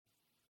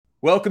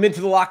Welcome into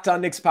the Locked On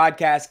Knicks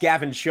podcast.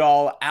 Gavin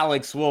Shaw,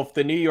 Alex Wolf.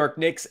 The New York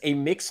Knicks, a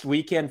mixed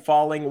weekend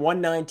falling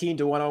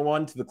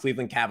 119-101 to the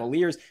Cleveland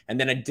Cavaliers, and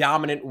then a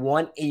dominant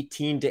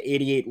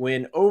 118-88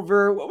 win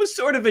over what was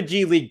sort of a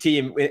G League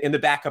team in the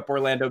backup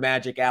Orlando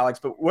Magic, Alex.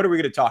 But what are we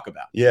going to talk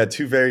about? Yeah,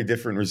 two very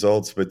different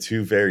results, but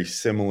two very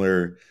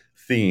similar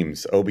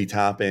themes. Obi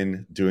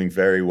Toppin doing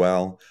very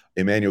well.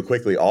 Immanuel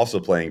Quickley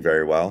also playing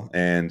very well.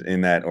 And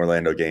in that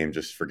Orlando game,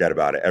 just forget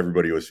about it.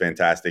 Everybody was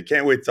fantastic.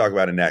 Can't wait to talk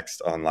about it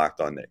next on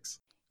Locked On Knicks.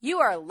 You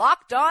are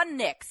Locked On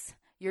Knicks,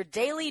 your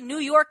daily New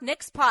York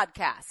Knicks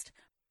podcast.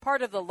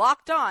 Part of the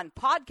Locked On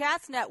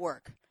Podcast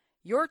Network.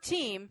 Your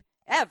team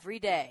every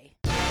day.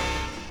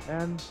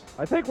 And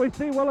I think we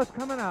see Willis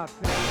coming out.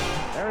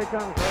 There he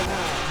comes right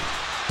now.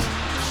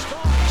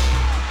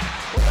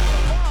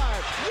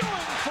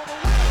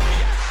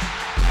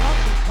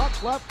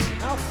 Puck left,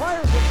 now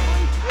fires it, and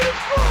he's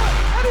good,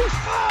 and he's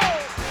fouled!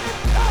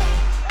 It's out,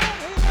 and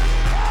he is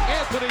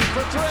Anthony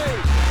for three.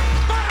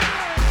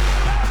 Bang!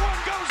 That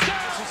one goes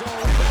down. This is all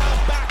rebound,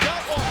 back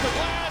up off the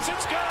glass.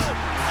 It's good.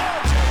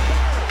 RJ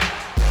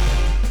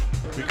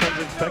Barrett becomes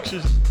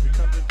infectious.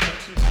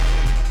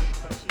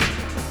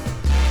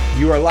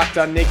 You are Locked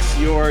On Knicks,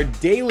 your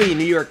daily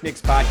New York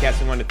Knicks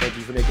podcast. I want to thank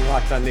you for making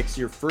Locked On Knicks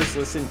your first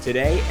listen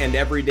today and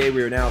every day.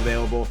 We are now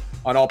available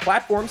on all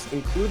platforms,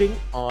 including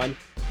on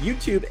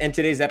YouTube. And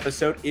today's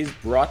episode is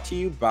brought to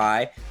you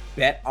by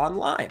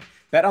BetOnline.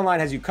 BetOnline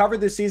has you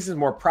covered this season,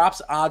 more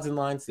props, odds, and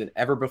lines than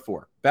ever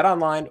before.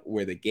 BetOnline,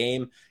 where the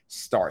game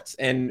starts.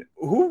 And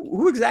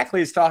who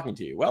exactly is talking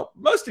to you? Well,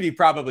 most of you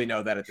probably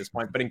know that at this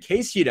point, but in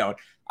case you don't,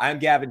 I'm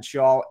Gavin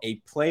Shaw, a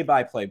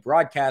play-by-play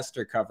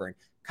broadcaster covering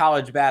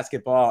college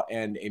basketball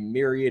and a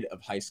myriad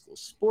of high school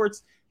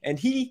sports. And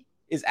he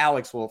is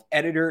Alex Wolf,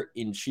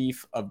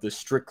 editor-in-chief of the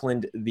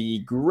Strickland, the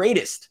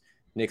greatest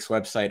Knicks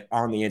website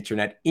on the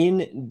internet,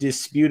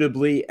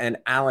 indisputably. And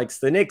Alex,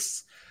 the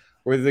Knicks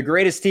were the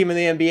greatest team in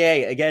the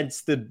NBA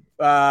against the,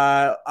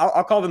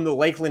 I'll call them the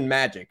Lakeland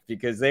Magic,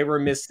 because they were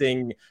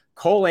missing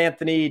Cole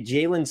Anthony,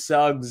 Jalen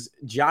Suggs,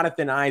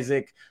 Jonathan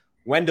Isaac,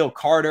 Wendell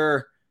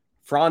Carter,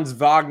 Franz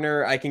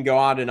Wagner. I can go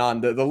on and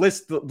on. The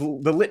list, the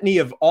litany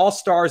of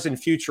all-stars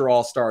and future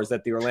all-stars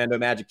that the Orlando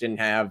Magic didn't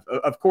have.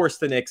 Of course,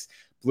 the Knicks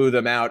blew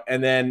them out.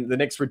 And then the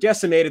Knicks were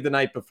decimated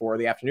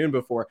the afternoon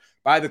before,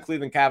 by the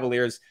Cleveland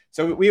Cavaliers.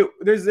 So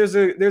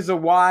there's a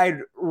wide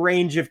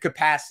range of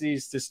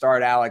capacities to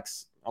start,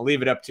 Alex. I'll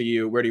leave it up to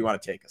you. Where do you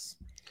want to take us?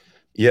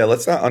 Yeah,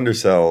 let's not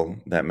undersell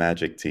that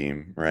Magic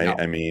team, right?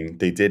 No. I mean,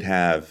 they did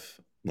have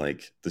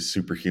like the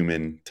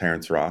superhuman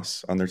Terrence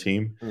Ross on their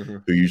team,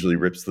 who usually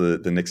rips the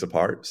Knicks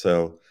apart.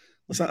 So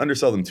let's not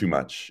undersell them too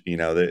much. You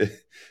know, they're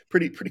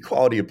pretty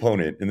quality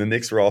opponent. And the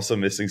Knicks were also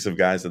missing some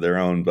guys of their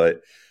own.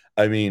 But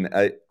I mean,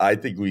 I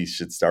think we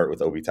should start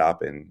with Obi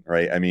Toppin,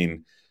 right? I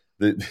mean,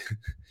 the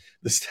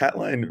stat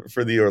line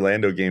for the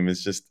Orlando game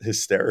is just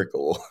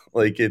hysterical.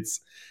 Like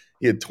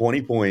he had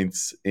 20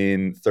 points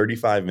in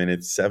 35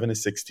 minutes, 7 of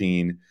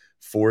 16,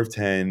 4 of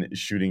 10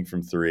 shooting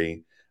from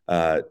three. 2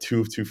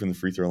 of 2 from the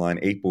free throw line,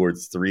 8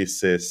 boards, 3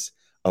 assists,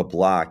 a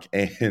block,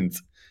 and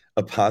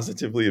a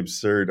positively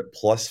absurd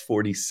plus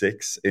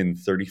 46 in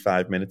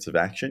 35 minutes of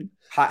action.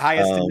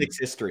 Highest in Knicks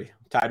history,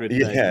 tied with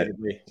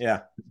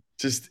yeah.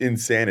 Just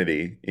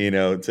insanity,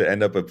 to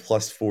end up at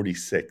plus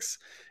 46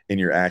 in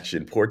your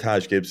action. Poor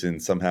Taj Gibson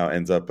somehow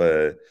ends up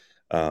a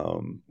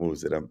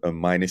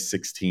minus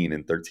 16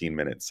 in 13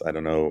 minutes. I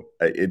don't know.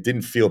 It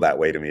didn't feel that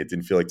way to me. It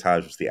didn't feel like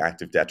Taj was the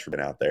active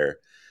detriment out there.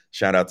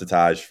 Shout out to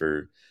Taj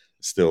for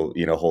still,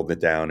 holding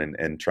it down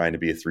and trying to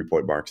be a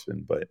 3-point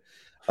marksman. But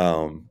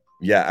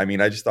yeah, I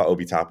mean, I just thought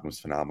Obi Toppin was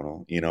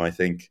phenomenal. I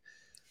think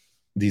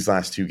these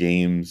last two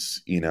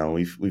games,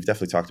 we've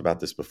definitely talked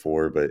about this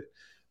before, but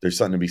there's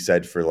something to be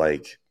said for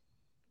like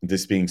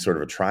this being sort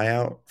of a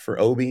tryout for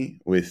Obi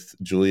with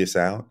Julius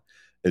out,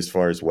 as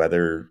far as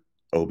whether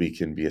Obi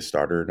can be a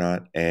starter or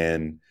not.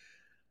 And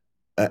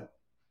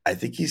I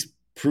think he's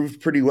proved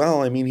pretty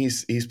well. I mean,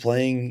 he's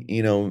playing,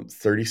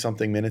 30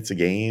 something minutes a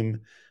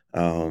game.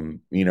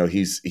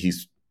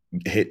 He's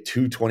hit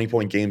 2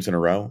 20-point games in a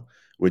row,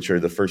 which are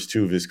the first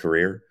 2 of his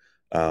career,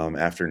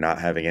 after not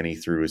having any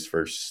through his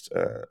first,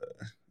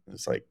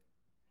 it's like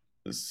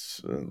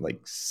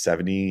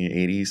 70,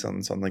 80,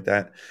 something like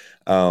that.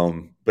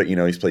 But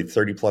he's played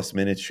 30 plus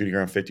minutes, shooting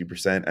around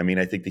 50%. I mean,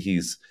 I think that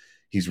he's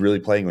really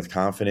playing with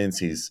confidence.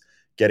 He's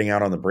getting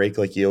out on the break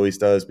like he always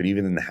does, but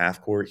even in the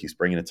half court, he's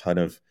bringing a ton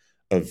of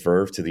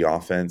verve to the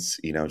offense,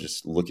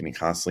 just looking to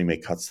constantly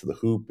make cuts to the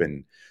hoop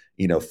and,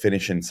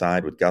 finish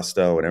inside with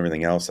gusto and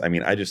everything else. I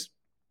mean,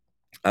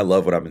 I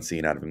love what I've been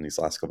seeing out of him these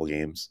last couple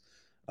games.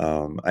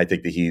 I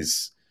think that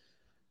he's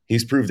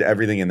proved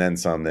everything and then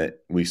some that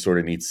we sort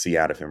of need to see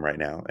out of him right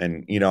now.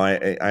 And,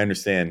 I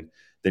understand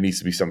there needs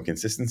to be some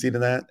consistency to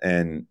that.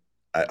 And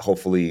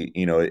hopefully,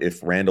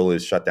 if Randall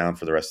is shut down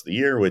for the rest of the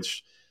year,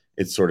 which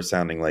it's sort of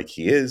sounding like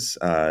he is,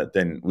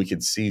 then we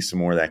could see some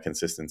more of that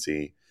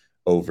consistency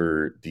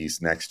over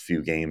these next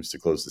few games to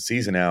close the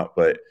season out.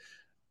 But,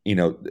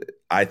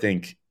 I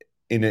think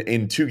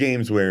in 2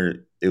 games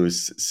where it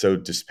was so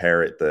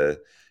disparate, the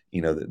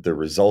the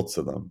results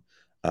of them.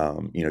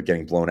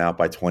 Getting blown out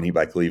by 20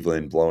 by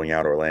Cleveland, blowing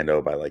out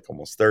Orlando by like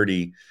almost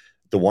 30.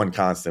 The one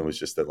constant was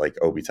just that like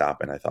Obi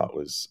Toppin, I thought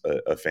was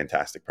a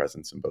fantastic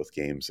presence in both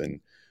games. And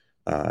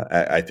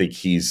I think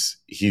he's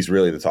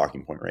really the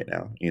talking point right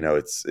now.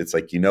 It's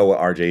like, what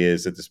RJ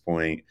is at this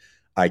point.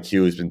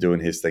 IQ has been doing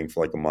his thing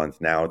for like a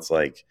month. Now it's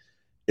like,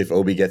 if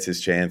Obi gets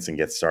his chance and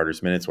gets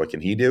starters minutes, what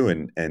can he do?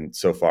 And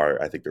so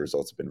far, I think the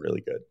results have been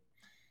really good.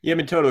 Yeah, I'm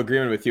in total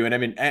agreement with you. And I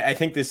mean, I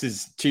think this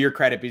is to your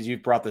credit because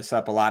you've brought this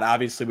up a lot.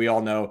 Obviously, we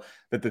all know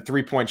that the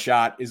 3-point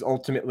shot is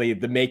ultimately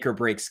the make or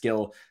break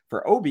skill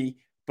for Obi,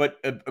 but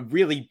a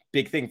really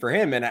big thing for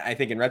him, and I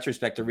think in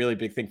retrospect, a really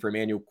big thing for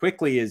Immanuel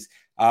Quickley is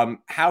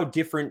how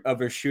different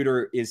of a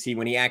shooter is he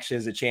when he actually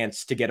has a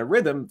chance to get a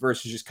rhythm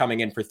versus just coming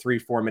in for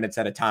 3-4 minutes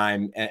at a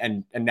time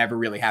and never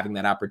really having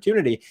that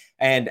opportunity.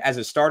 And as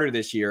a starter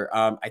this year,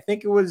 I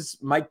think it was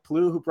Mike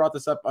Plough who brought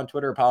this up on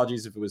Twitter.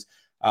 Apologies if it was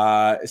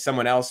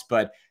someone else,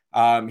 but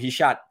he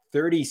shot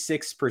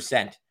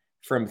 36%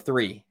 from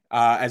 3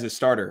 as a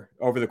starter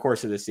over the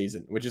course of the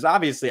season, which is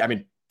obviously, I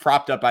mean,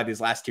 propped up by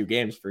these last 2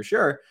 games for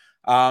sure.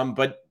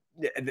 But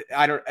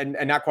I don't,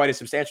 and not quite a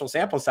substantial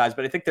sample size,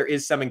 but I think there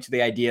is something to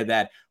the idea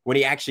that when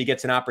he actually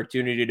gets an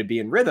opportunity to be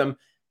in rhythm,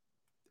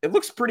 it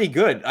looks pretty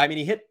good. I mean,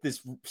 he hit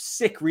this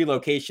sick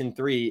relocation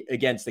 3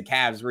 against the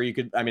Cavs where you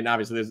could, I mean,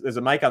 obviously there's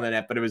a mic on the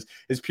net, but it was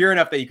pure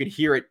enough that you could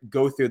hear it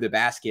go through the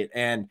basket.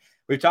 And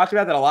we've talked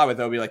about that a lot with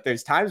Obi. Like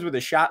there's times where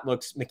the shot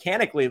looks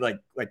mechanically like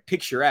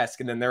picturesque.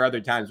 And then there are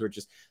other times where it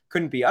just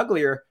couldn't be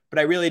uglier. But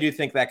I really do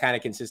think that kind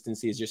of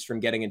consistency is just from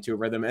getting into a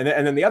rhythm. And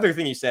then the other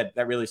thing you said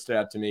that really stood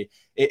out to me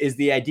is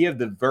the idea of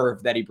the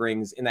verve that he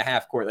brings in the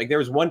half court. Like there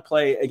was one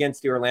play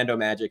against the Orlando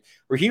Magic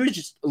where he was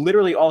just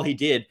literally all he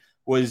did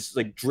was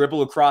like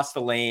dribble across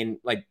the lane,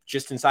 like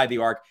just inside the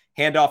arc,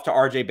 hand off to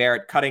RJ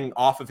Barrett, cutting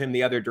off of him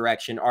the other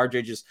direction.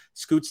 RJ just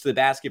scoots to the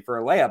basket for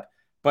a layup.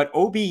 But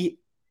Obi,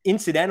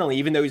 incidentally,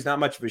 even though he's not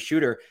much of a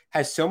shooter,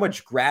 has so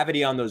much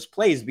gravity on those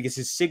plays because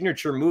his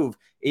signature move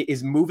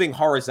is moving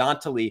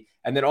horizontally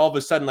and then all of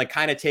a sudden like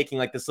kind of taking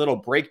like this little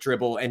break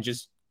dribble and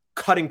just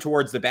cutting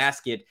towards the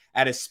basket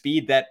at a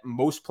speed that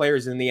most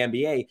players in the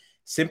NBA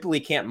simply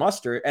can't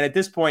muster. And at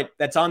this point,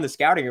 that's on the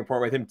scouting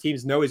report with him.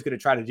 Teams know he's going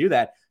to try to do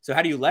that. So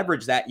how do you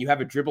leverage that? You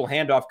have a dribble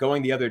handoff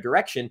going the other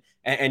direction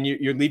and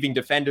you're leaving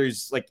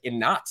defenders like in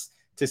knots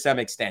to some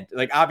extent.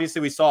 Like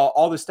obviously we saw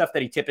all the stuff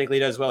that he typically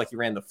does well. Like he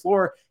ran the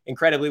floor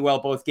incredibly well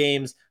both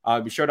games.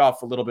 We showed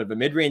off a little bit of a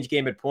mid-range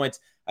game at points.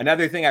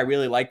 Another thing I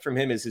really like from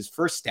him is his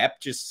first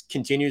step just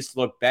continues to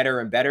look better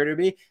and better to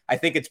me. I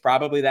think it's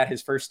probably that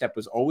his first step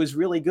was always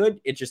really good.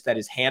 It's just that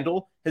his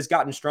handle has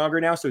gotten stronger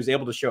now, so he's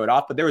able to show it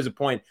off. But there was a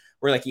point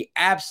where like he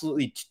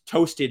absolutely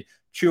toasted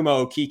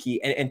Chuma Okeke.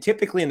 And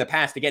typically in the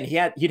past, again,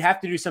 he'd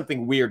have to do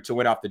something weird to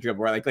win off the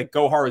dribble, right? Like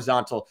go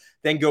horizontal,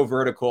 then go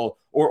vertical,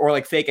 or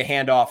like fake a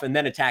handoff and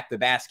then attack the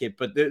basket.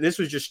 But this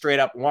was just straight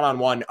up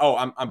one-on-one. Oh,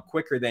 I'm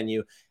quicker than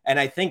you. And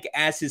I think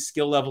as his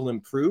skill level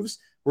improves,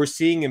 we're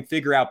seeing him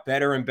figure out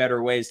better and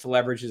better ways to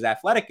leverage his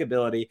athletic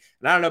ability.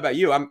 And I don't know about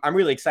you, I'm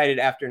really excited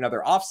after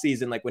another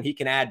offseason, like when he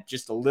can add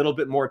just a little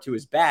bit more to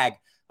his bag,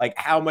 like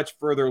how much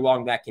further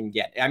along that can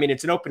get. I mean,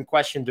 it's an open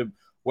question to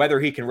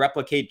whether he can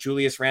replicate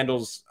Julius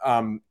Randle's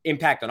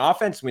impact on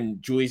offense when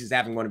Julius is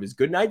having one of his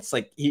good nights.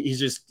 Like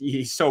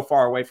he's so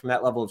far away from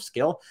that level of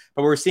skill,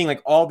 but we're seeing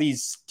like all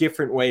these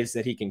different ways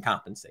that he can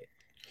compensate.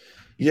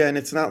 Yeah, and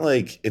it's not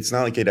like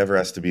it ever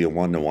has to be a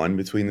 1-to-1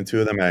 between the two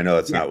of them. And I know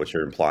that's not what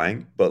you're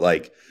implying, but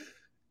like,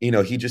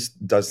 he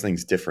just does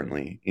things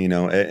differently.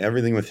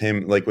 Everything with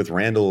him, like with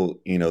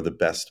Randle, the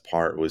best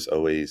part was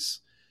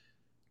always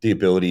the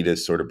ability to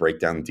sort of break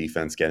down the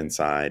defense, get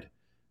inside,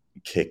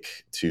 kick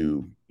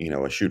to,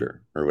 a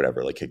shooter or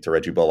whatever, like kick to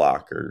Reggie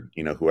Bullock or,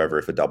 whoever,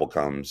 if a double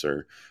comes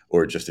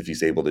or just if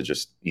he's able to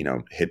just,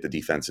 hit the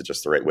defense at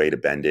just the right way to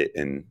bend it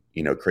and,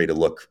 create a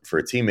look for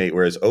a teammate.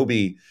 Whereas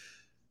Obi,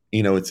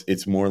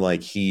 it's more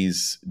like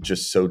he's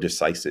just so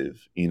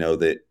decisive,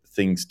 that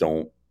things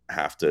don't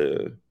have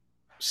to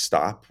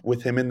stop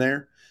with him in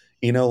there.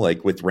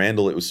 Like with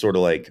Randle, it was sort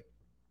of like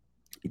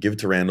give it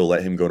to Randle,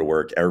 let him go to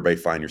work, everybody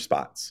find your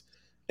spots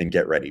and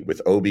get ready.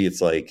 With Obi,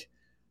 it's like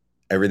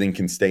everything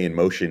can stay in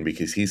motion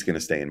because he's going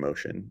to stay in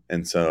motion.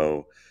 And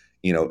so,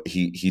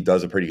 he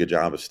does a pretty good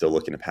job of still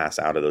looking to pass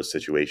out of those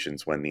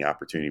situations when the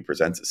opportunity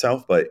presents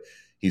itself. But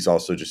he's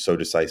also just so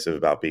decisive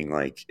about being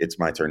like, it's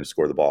my turn to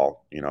score the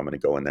ball. I'm going to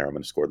go in there. I'm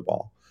going to score the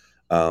ball.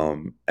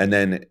 And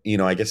then,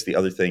 I guess the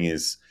other thing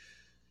is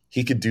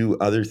he could do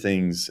other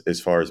things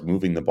as far as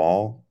moving the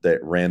ball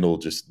that Randle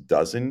just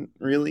doesn't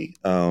really.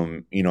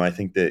 I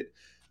think that,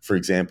 for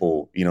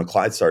example,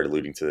 Clyde started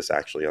alluding to this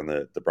actually on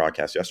the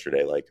broadcast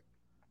yesterday. Like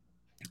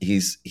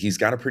he's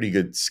got a pretty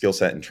good skill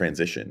set in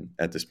transition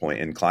at this point.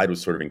 And Clyde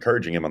was sort of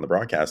encouraging him on the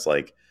broadcast,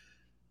 like,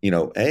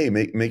 hey,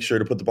 make sure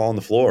to put the ball on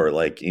the floor.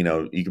 Like, you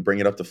can bring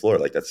it up the floor.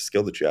 Like that's a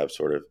skill that you have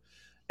sort of.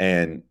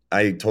 And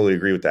I totally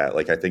agree with that.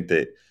 Like, I think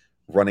that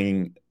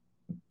running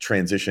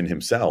transition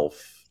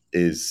himself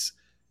is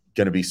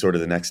going to be sort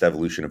of the next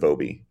evolution of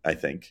Obi, I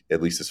think,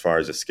 at least as far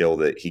as a skill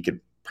that he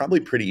could probably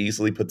pretty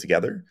easily put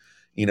together.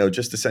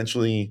 just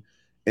essentially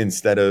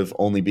instead of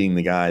only being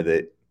the guy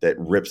that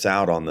rips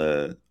out on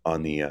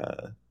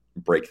the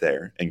break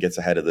there and gets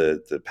ahead of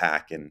the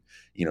pack and,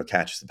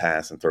 catches the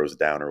pass and throws it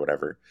down or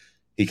whatever.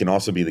 He can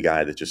also be the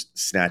guy that just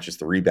snatches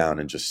the rebound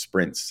and just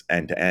sprints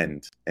end to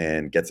end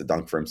and gets a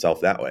dunk for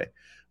himself that way,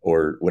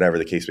 or whatever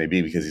the case may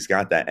be, because he's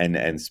got that end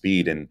to end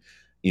speed. And,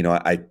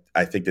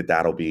 I think that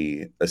that'll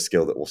be a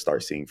skill that we'll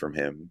start seeing from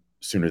him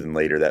sooner than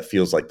later. That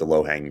feels like the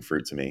low hanging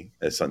fruit to me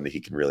as something that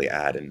he can really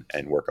add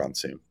and work on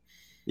soon.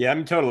 Yeah, I'm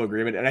in total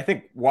agreement. And I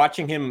think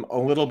watching him a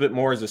little bit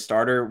more as a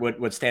starter,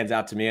 what stands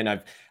out to me, and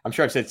I'm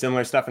sure I've said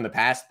similar stuff in the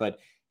past, but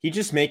he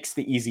just makes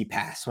the easy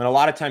pass when a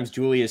lot of times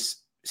Julius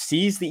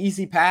sees the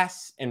easy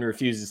pass and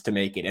refuses to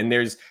make it. And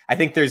I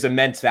think there's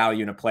immense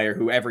value in a player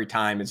who every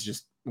time is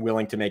just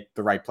willing to make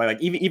the right play. Like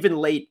even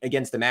late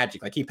against the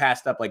Magic, like he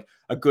passed up like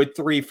a good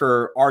three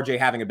for RJ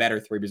having a better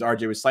three because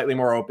RJ was slightly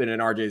more open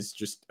and RJ is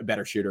just a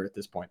better shooter at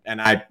this point.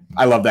 And I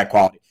love that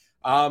quality.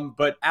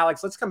 But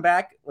Alex, let's come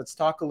back. Let's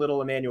talk a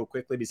little Emmanuel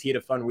quickly because he had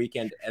a fun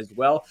weekend as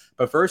well.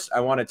 But first,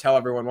 I want to tell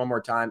everyone one more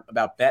time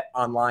about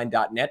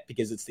betonline.net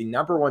because it's the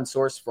 #1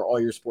 source for all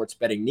your sports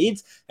betting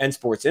needs and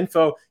sports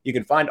info. You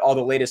can find all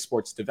the latest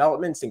sports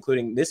developments,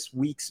 including this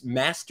week's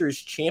Masters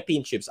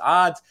Championships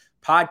odds,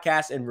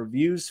 podcasts, and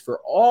reviews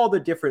for all the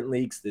different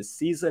leagues this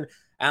season.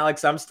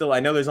 Alex, I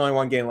know there's only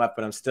one game left,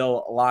 but I'm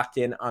still locked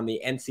in on the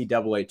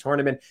NCAA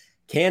tournament.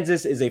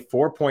 Kansas is a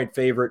 4-point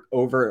favorite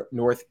over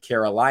North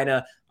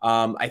Carolina.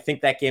 I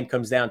think that game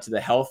comes down to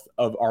the health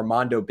of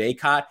Armando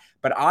Bacot.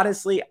 But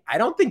honestly, I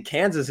don't think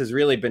Kansas has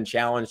really been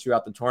challenged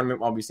throughout the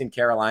tournament while we've seen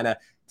Carolina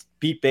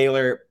beat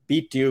Baylor,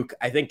 beat Duke.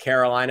 I think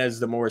Carolina is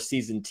the more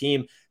seasoned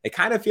team. They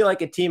kind of feel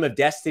like a team of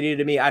destiny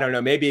to me. I don't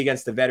know, maybe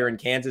against the veteran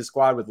Kansas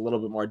squad with a little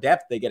bit more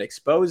depth, they get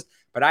exposed.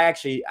 But I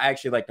actually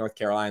like North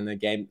Carolina in the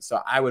game,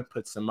 so I would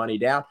put some money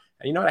down.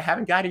 And you know what? I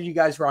haven't guided you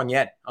guys wrong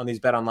yet on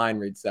these BetOnline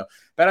reads. So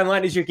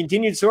BetOnline is your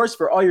continued source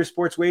for all your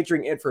sports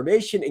wagering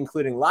information,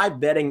 including live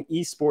betting,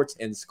 esports,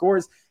 and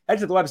scores. Head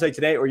to the website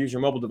today or use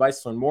your mobile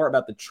device to learn more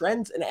about the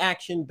trends in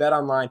action.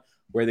 BetOnline,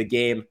 where the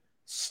game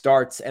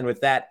starts. And with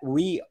that,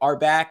 we are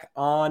back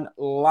on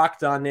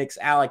Locked On Knicks.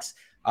 Alex,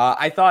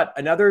 I thought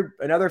another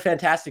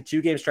fantastic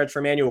 2-game stretch for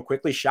Emmanuel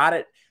Quickley. Shot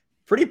it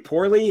pretty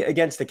poorly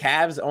against the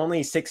Cavs,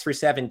 only 6 for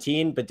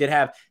 17, but did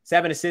have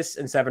 7 assists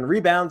and 7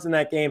 rebounds in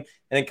that game.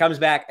 And then comes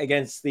back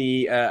against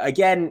the,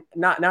 again,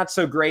 not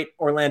so great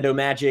Orlando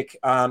Magic,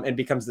 and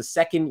becomes the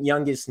second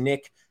youngest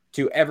Knick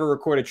to ever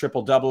record a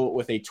triple-double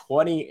with a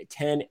 20,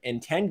 10,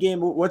 and 10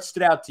 game. What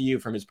stood out to you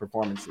from his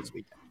performance this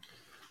weekend?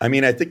 I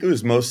mean, I think it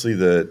was mostly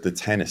the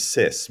 10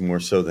 assists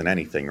more so than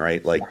anything,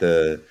 right? Like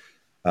the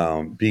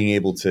being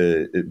able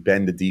to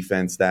bend the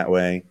defense that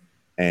way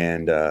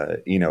and,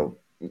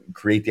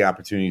 create the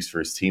opportunities for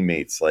his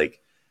teammates.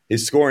 Like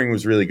his scoring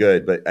was really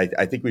good, but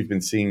I think we've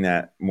been seeing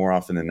that more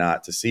often than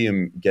not. To see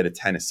him get a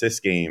 10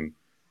 assist game,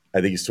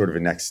 I think is sort of a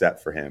next step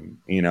for him.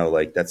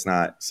 Like that's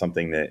not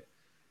something that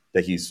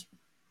he's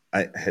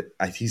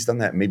done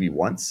that maybe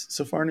once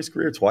so far in his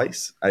career,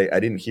 twice. I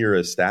didn't hear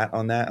a stat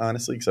on that,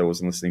 honestly, because I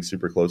wasn't listening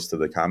super close to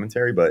the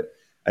commentary, but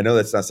I know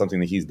that's not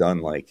something that he's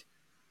done like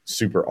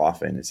super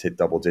often, is hit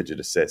double-digit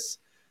assists.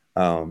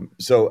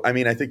 So, I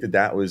mean, I think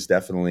that was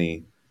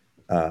definitely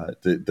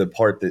the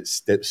part that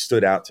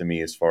stood out to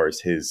me as far as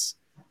his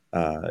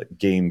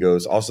game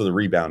goes. Also the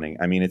rebounding.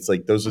 I mean, it's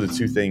like those are the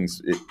two things.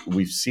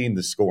 We've seen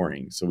the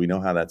scoring, so we know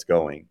how that's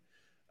going.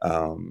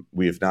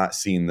 We have not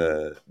seen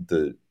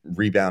the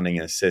rebounding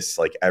and assists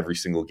like every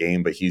single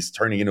game, but he's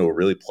turning into a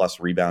really plus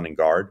rebounding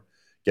guard,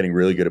 getting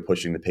really good at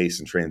pushing the pace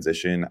and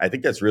transition. I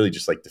think that's really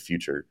just like the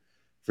future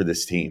for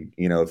this team.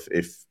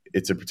 If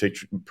it's a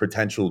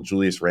potential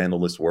Julius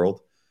Randle-less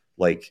world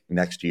like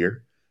next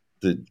year,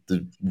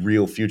 the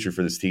real future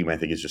for this team, I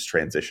think, is just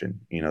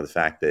transition. The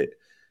fact that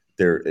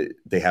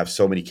they have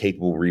so many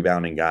capable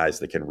rebounding guys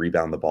that can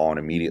rebound the ball and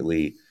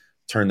immediately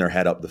turn their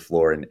head up the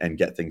floor and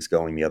get things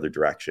going the other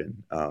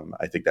direction.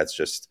 I think that's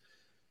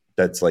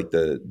like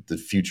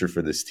the future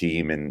for this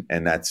team.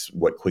 And that's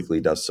what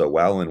Quickley does so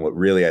well. And what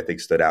really, I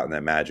think, stood out in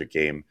that Magic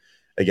game,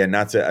 again,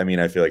 I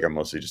feel like I'm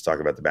mostly just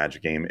talking about the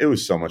Magic game. It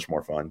was so much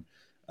more fun.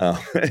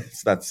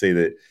 It's not to say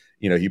that,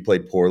 he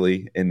played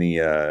poorly in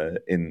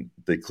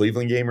the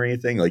Cleveland game or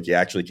anything. Like he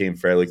actually came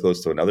fairly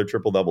close to another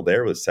triple-double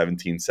there with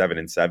 17, 7,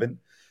 and 7.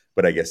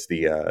 But I guess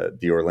the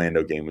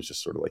Orlando game was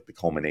just sort of like the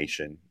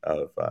culmination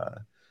of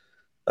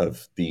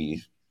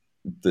the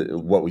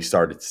what we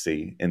started to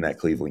see in that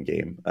Cleveland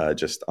game,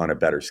 just on a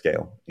better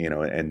scale,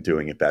 and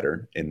doing it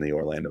better in the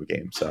Orlando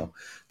game. So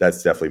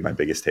that's definitely my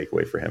biggest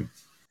takeaway for him.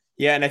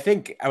 Yeah, and I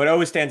think what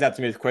always stands out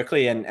to me is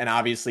Quickley, and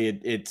obviously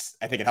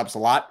I think it helps a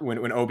lot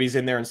when Obi's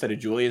in there instead of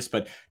Julius,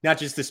 but not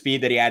just the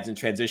speed that he adds in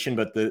transition,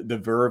 but the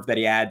verve that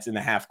he adds in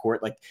the half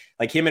court.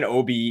 Like him and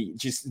Obi,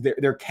 just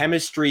their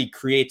chemistry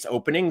creates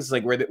openings,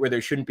 like where there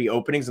shouldn't be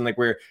openings, and like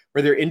where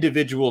their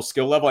individual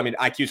skill level. I mean,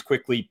 IQ's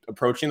quickly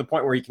approaching the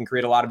point where he can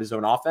create a lot of his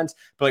own offense,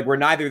 but like where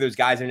neither of those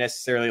guys are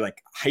necessarily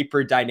like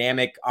hyper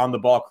dynamic on the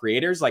ball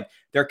creators, like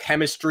their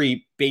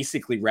chemistry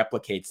basically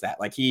replicates that.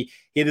 Like he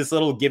had this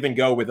little give and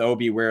go with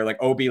Obi where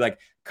like Obi like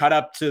cut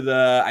up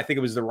to I think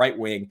it was the right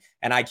wing,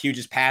 and IQ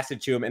just passed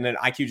it to him, and then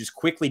IQ just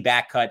quickly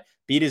back cut,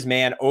 beat his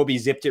man. Obi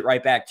zipped it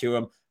right back to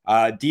him.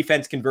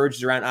 Defense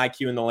converges around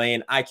IQ in the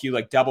lane. IQ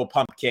like double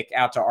pump kick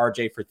out to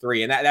RJ for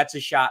 3. And that's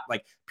a shot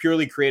like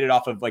purely created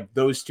off of like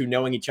those two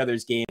knowing each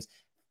other's games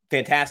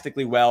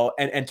fantastically well.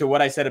 And to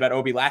what I said about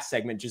Obi last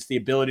segment, just the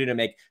ability to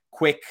make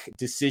quick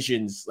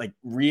decisions like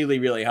really,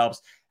 really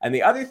helps. And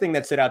the other thing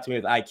that stood out to me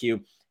with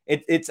IQ,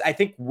 it's I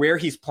think where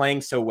he's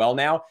playing so well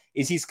now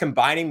is he's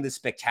combining the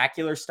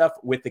spectacular stuff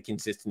with the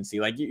consistency.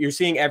 Like you're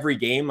seeing every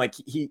game, like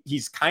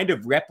he's kind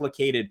of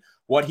replicated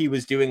what he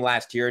was doing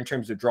last year in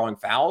terms of drawing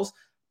fouls.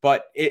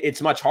 But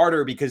it's much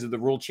harder because of the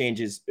rule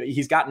changes.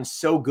 He's gotten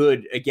so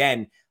good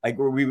again. Like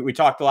we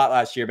talked a lot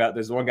last year about,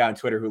 there's one guy on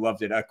Twitter who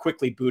loved it,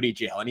 quickly booty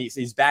jail. And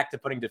he's back to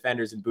putting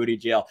defenders in booty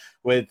jail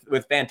with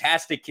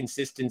fantastic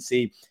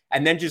consistency.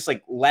 And then just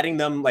like letting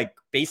them like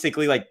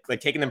basically like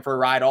taking them for a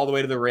ride all the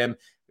way to the rim,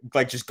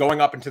 like just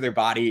going up into their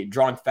body,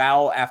 drawing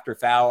foul after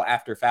foul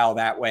after foul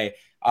that way.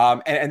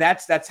 And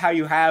that's how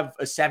you have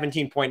a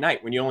 17-point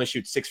night when you only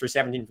shoot 6 for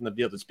 17 from the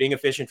field. It's being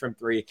efficient from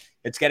 3.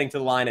 It's getting to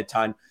the line a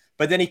ton.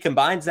 But then he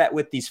combines that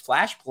with these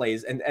flash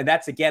plays. And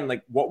that's, again,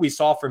 like what we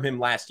saw from him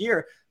last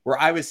year, where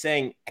I was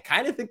saying, I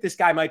kind of think this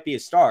guy might be a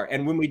star.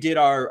 And when we did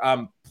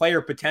our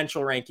player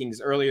potential rankings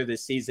earlier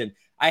this season,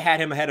 I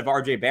had him ahead of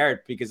RJ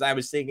Barrett because I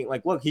was thinking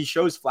like, look, he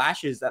shows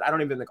flashes that I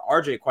don't even think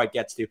RJ quite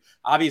gets to.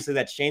 Obviously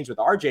that's changed with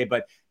RJ,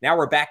 but now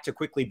we're back to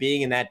quickly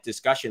being in that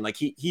discussion. Like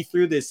he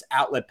threw this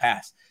outlet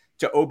pass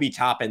to Obi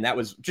Toppin. That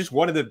was just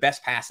one of the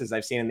best passes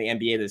I've seen in the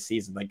NBA this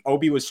season. Like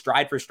Obi was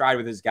stride for stride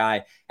with his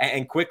guy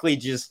and quickly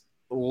just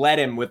led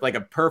him with like a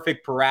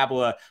perfect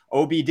parabola.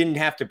 Obi didn't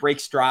have to break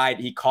stride.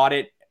 He caught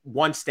it,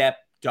 one step,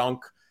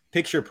 dunk,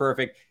 picture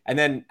perfect. And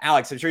then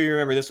Alex, I'm sure you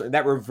remember this one,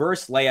 that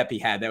reverse layup he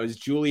had that was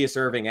Julius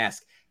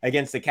Erving-esque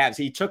against the Cavs.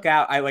 He took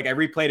out, I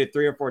replayed it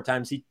 3 or 4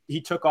 times. He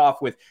took off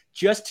with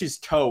just his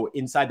toe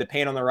inside the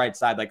paint on the right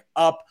side, like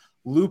up,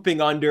 looping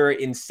under,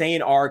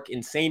 insane arc,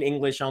 insane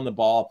English on the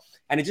ball.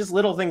 And it's just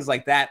little things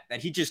like that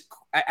he just,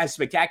 as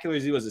spectacular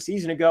as he was a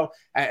season ago,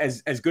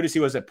 as good as he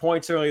was at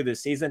points earlier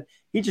this season,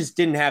 he just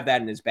didn't have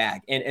that in his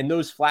bag. And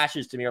those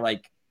flashes to me are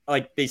like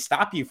they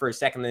stop you for a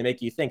second. They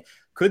make you think,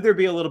 could there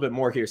be a little bit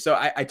more here? So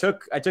I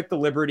took the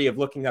liberty of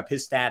looking up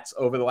his stats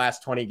over the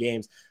last 20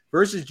 games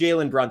versus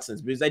Jalen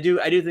Brunson's, because I do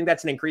think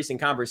that's an increasing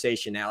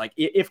conversation now. Like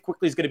if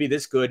Quickley is going to be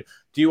this good,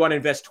 do you want to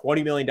invest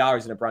 $20 million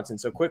in a Brunson?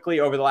 So Quickley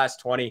over the last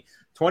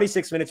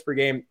 26 minutes per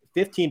game,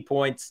 15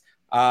 points,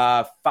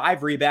 5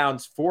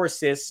 rebounds, 4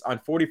 assists on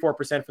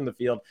 44% from the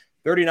field,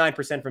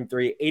 39% from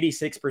 3,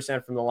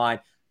 86% from the line.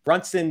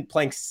 Brunson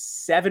playing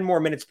 7 more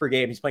minutes per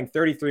game. He's playing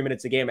 33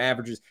 minutes a game,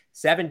 averages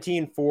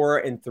 17, 4,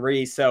 and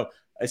 3. So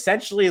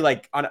essentially,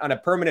 like on a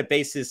permanent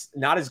basis,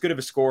 not as good of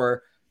a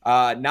scorer,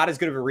 not as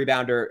good of a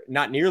rebounder,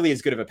 not nearly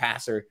as good of a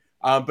passer,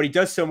 but he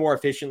does so more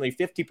efficiently.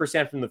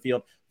 50% from the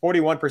field,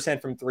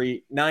 41% from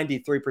 3,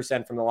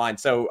 93% from the line.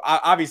 So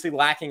obviously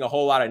lacking a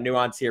whole lot of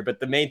nuance here, but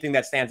the main thing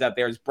that stands out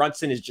there is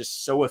Brunson is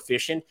just so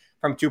efficient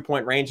from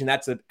 2-point range, and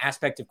that's an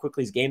aspect of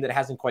Quickley's game that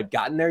hasn't quite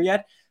gotten there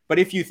yet. But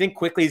if you think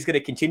Quickley is going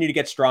to continue to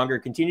get stronger,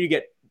 continue to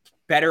get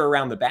better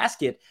around the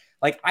basket,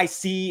 like I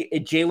see a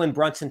Jalen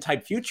Brunson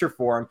type future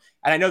for him.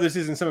 And I know this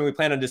isn't something we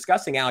plan on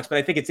discussing, Alex, but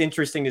I think it's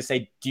interesting to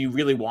say, do you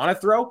really want to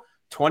throw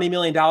 $20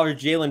 million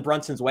Jalen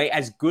Brunson's way,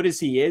 as good as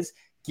he is,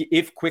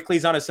 if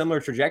Quickley's on a similar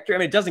trajectory? I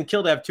mean, it doesn't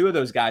kill to have 2 of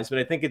those guys, but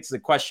I think it's a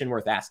question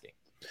worth asking.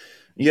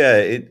 Yeah,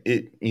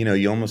 it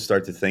you almost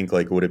start to think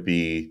like, would it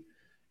be,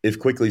 if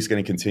Quickley's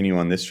going to continue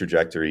on this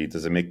trajectory,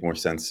 does it make more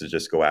sense to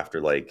just go after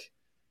like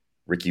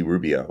Ricky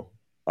Rubio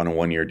on a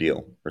 1-year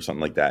deal or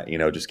something like that?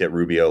 Just get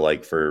Rubio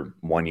like for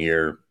 1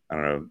 year, I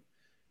don't know,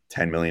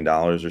 $10 million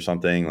or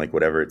something, like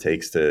whatever it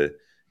takes to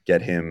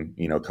get him,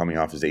 coming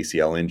off his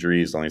ACL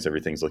injury, as long as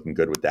everything's looking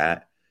good with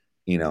that,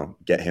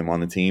 get him on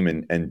the team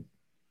and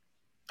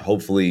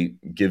hopefully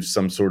give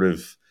some sort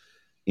of,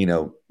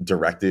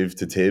 directive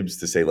to Tibbs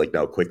to say like,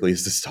 no, Quickley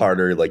is the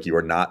starter. Like you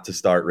are not to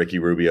start Ricky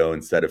Rubio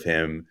instead of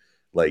him.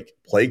 Like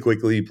play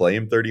Quickley, play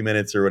him 30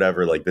 minutes or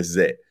whatever. Like this is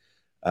it.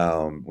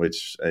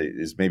 Which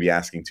is maybe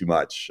asking too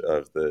much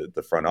of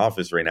the front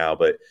office right now,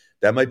 but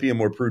that might be a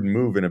more prudent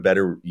move and a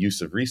better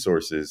use of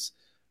resources.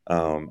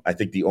 I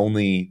think the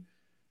only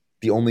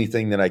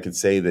thing that I could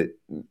say that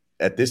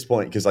at this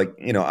point, because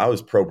I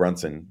was pro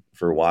Brunson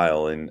for a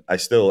while, and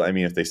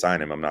if they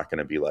sign him, I'm not going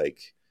to be like,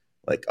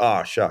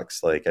 oh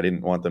shucks, like I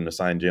didn't want them to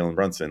sign Jalen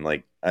Brunson.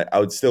 Like I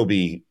would still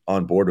be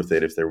on board with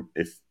it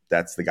if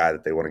that's the guy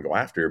that they want to go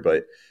after.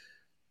 But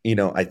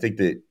I think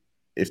that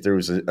if there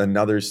was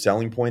another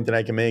selling point that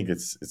I can make,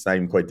 it's not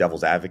even quite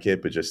devil's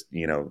advocate, but just,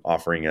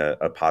 offering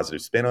a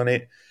positive spin on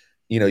it.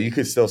 You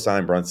could still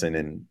sign Brunson,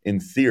 and in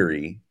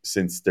theory,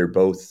 since they're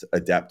both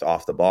adept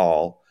off the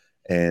ball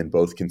and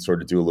both can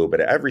sort of do a little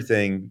bit of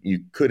everything,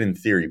 you could in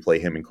theory play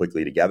him and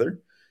Quickley together,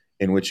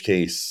 in which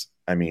case,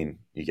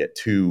 you get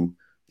 2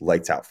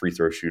 lights out free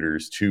throw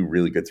shooters, 2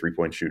 really good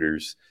 3-point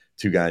shooters,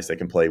 2 guys that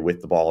can play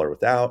with the ball or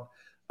without,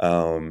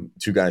 2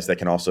 guys that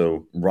can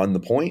also run the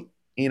point,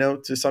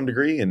 to some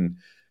degree. And,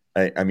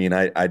 I mean,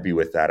 I'd be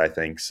with that, I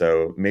think.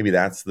 So maybe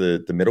that's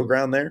the middle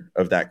ground there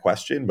of that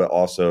question. But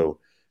also,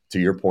 to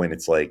your point,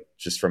 it's like,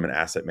 just from an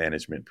asset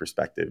management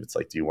perspective, it's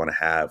like, do you want to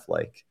have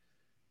like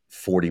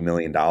 $40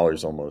 million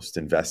almost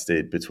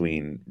invested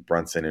between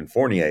Brunson and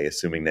Fournier,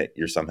 assuming that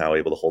you're somehow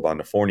able to hold on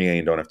to Fournier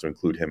and don't have to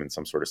include him in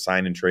some sort of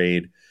sign and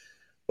trade,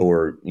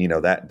 or,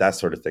 that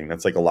sort of thing?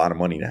 That's like a lot of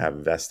money to have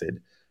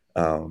invested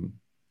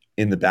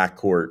in the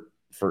backcourt,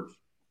 for,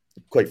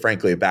 quite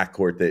frankly, a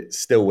backcourt that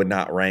still would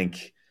not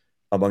rank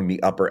among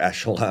the upper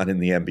echelon in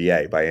the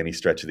NBA by any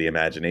stretch of the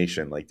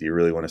imagination. Like, do you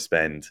really want to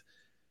spend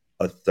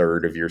a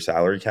third of your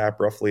salary cap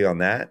roughly on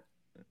that?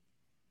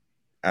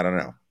 I don't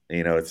know.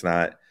 It's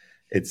not.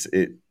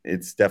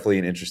 It's definitely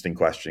an interesting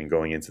question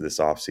going into this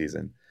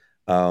offseason.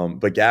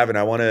 But Gavin,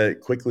 I want to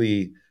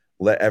quickly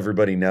let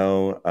everybody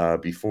know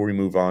before we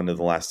move on to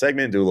the last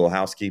segment, do a little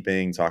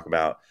housekeeping, talk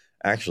about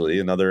actually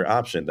another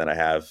option that I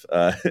have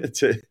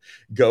to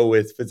go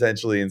with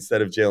potentially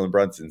instead of Jalen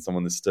Brunson,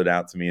 someone that stood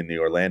out to me in the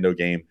Orlando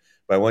game.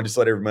 But I want to just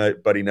let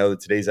everybody know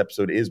that today's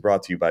episode is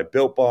brought to you by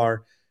Built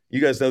Bar.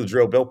 You guys know the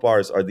drill. Built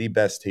Bars are the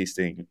best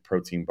tasting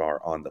protein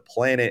bar on the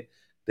planet.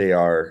 They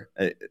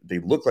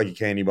look like a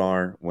candy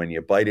bar. When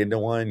you bite into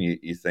one,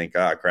 you think,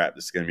 crap,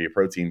 this is going to be a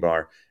protein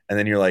bar. And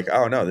then you're like,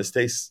 oh, no, this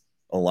tastes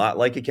a lot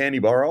like a candy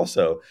bar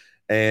also.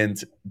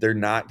 And they're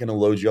not going to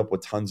load you up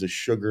with tons of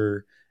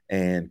sugar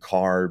and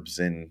carbs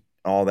and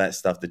all that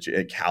stuff,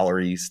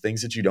 calories,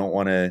 things that you don't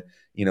want to,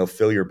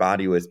 fill your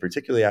body with,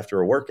 particularly after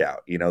a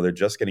workout. They're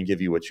just going to give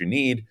you what you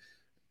need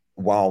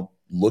while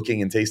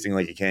looking and tasting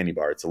like a candy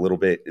bar. It's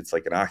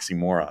like an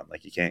oxymoron.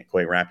 Like, you can't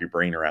quite wrap your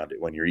brain around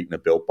it when you're eating a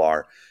Built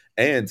Bar.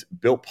 And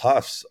Built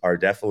Puffs are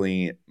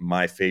definitely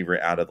my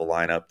favorite out of the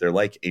lineup. They're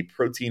like a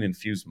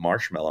protein-infused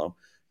marshmallow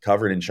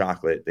covered in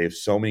chocolate. They have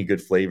so many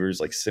good flavors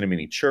like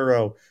cinnamony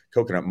churro,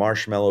 coconut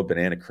marshmallow,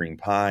 banana cream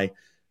pie.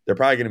 They're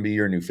probably going to be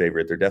your new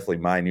favorite. They're definitely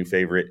my new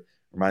favorite.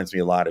 Reminds me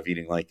a lot of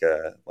eating like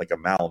a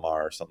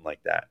Malamar or something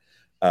like that.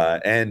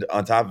 And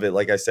on top of it,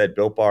 like I said,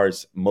 Built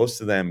Bars,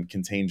 most of them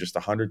contain just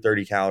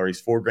 130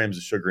 calories, 4 grams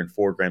of sugar, and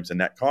 4 grams of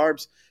net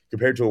carbs,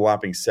 compared to a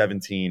whopping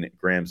 17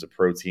 grams of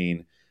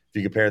protein. If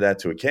you compare that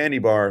to a candy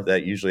bar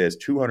that usually has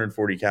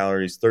 240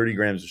 calories, 30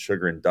 grams of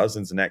sugar, and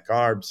dozens of net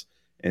carbs,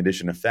 in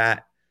addition to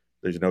fat,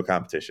 there's no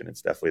competition.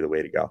 It's definitely the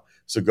way to go.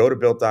 So go to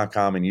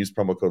Built.com and use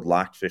promo code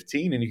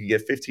LOCKED15, and you can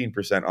get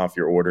 15% off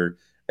your order.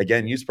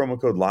 Again, use promo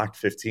code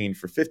LOCKED15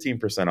 for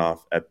 15%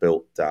 off at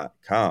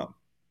Built.com.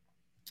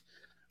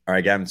 All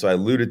right, Gavin, so I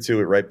alluded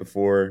to it right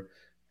before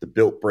the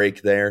Built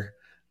break there.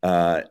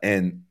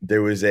 And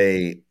there was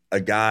a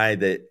guy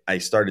that I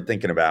started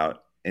thinking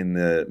about in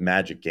the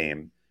Magic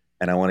game,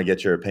 and I want to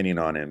get your opinion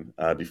on him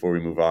before we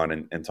move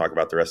on and talk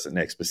about the rest of the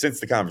Knicks. But since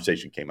the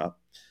conversation came up,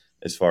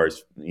 as far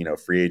as,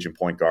 free agent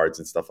point guards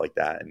and stuff like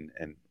that,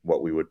 and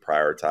what we would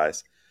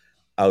prioritize,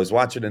 I was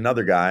watching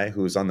another guy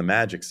who was on the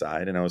Magic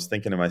side, and I was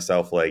thinking to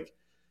myself, like,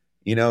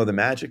 the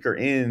Magic are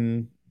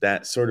in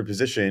that sort of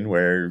position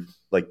where,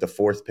 like, the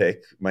 4th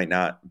pick might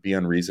not be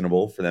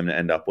unreasonable for them to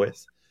end up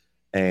with.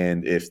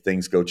 And if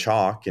things go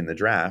chalk in the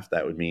draft,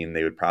 that would mean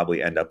they would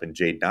probably end up in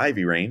Jaden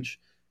Ivey range,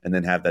 and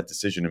then have that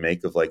decision to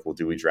make of like, well,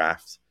 do we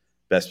draft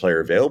best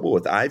player available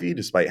with Ivey,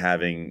 despite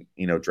having,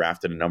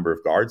 drafted a number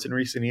of guards in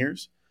recent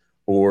years?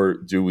 Or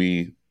do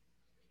we,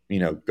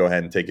 go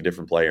ahead and take a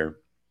different player,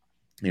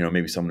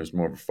 maybe someone who's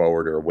more of a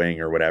forward or a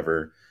wing or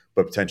whatever,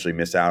 but potentially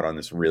miss out on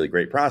this really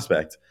great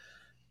prospect?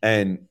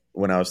 And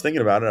when I was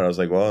thinking about it, I was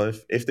like, well,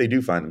 if they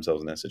do find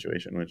themselves in that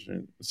situation, which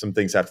some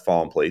things have to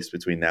fall in place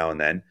between now and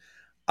then,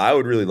 I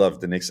would really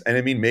love the Knicks. And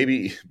I mean,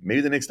 maybe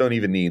the Knicks don't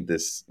even need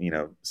this,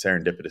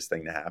 serendipitous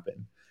thing to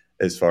happen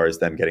as far as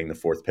them getting the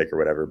 4th pick or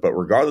whatever. But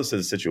regardless of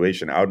the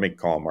situation, I would make a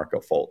call on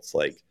Markelle Fultz.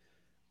 Like,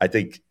 I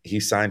think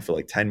he signed for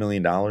like $10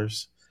 million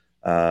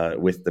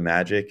with the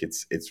Magic.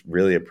 It's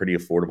really a pretty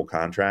affordable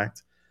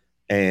contract.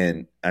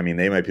 And I mean,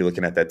 they might be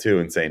looking at that too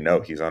and saying,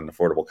 no, he's on an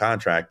affordable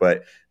contract.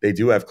 But they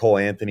do have Cole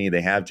Anthony.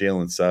 They have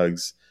Jalen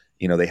Suggs.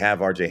 They have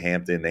RJ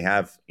Hampton. They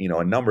have,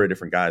 a number of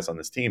different guys on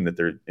this team that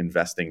they're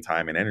investing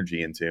time and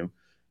energy into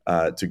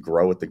to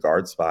grow at the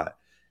guard spot.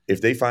 If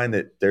they find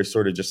that they're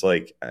sort of just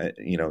like,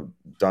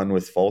 done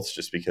with Fultz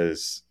just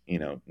because,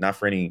 not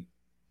for any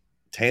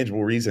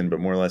tangible reason, but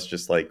more or less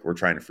just like we're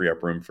trying to free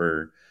up room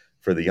for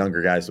the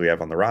younger guys we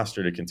have on the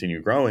roster to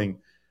continue growing,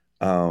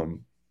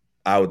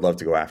 I would love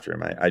to go after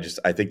him.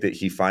 I think that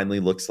he finally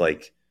looks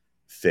like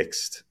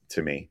fixed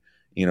to me.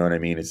 You know what I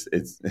mean? It's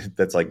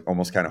that's like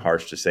almost kind of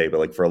harsh to say, but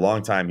like for a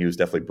long time he was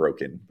definitely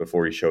broken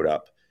before he showed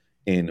up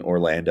in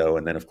Orlando,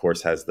 and then of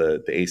course has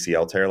the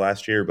ACL tear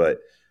last year. But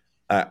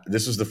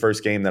this was the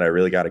first game that I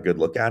really got a good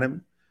look at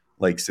him.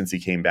 Like since he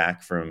came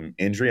back from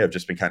injury, I've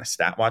just been kind of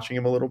stat watching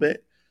him a little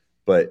bit,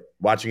 but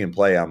watching him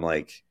play, I'm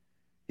like,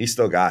 he's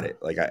still got it.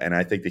 Like, and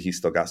I think that he's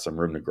still got some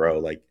room to grow.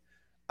 Like,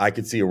 I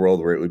could see a world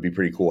where it would be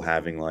pretty cool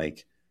having,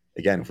 like,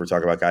 again, if we're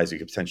talking about guys you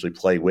could potentially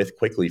play with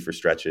Quickly for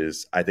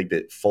stretches, I think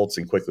that Fultz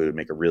and Quickly would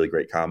make a really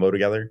great combo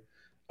together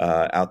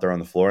out there on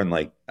the floor. And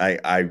like,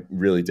 I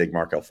really dig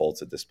Markelle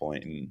Fultz at this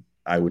point, and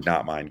I would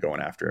not mind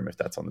going after him if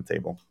that's on the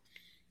table.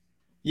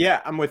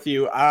 Yeah, I'm with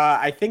you.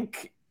 I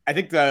think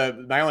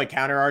the my only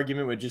counter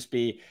argument would just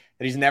be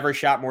that he's never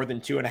shot more than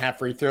 2.5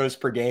 free throws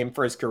per game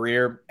for his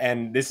career,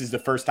 and this is the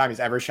first time he's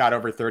ever shot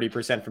over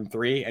 30% from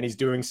three, and he's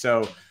doing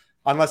so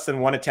on less than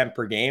one attempt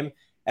per game.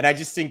 And I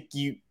just think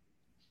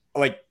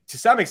like to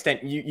some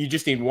extent you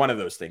just need one of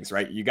those things,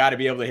 right? You got to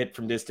be able to hit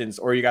from distance,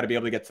 or you got to be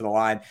able to get to the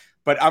line.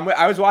 But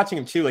I was watching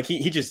him too, like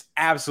he just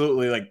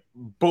absolutely like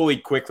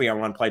bullied quickly on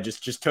one play,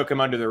 just took him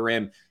under the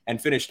rim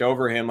and finished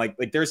over him. Like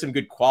there's some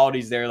good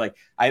qualities there. Like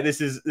this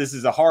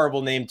is a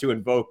horrible name to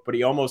invoke, but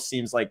he almost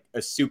seems like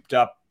a souped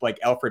up like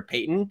Elfrid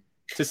Payton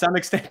to some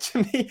extent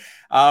to me,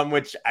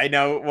 which I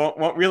know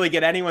won't really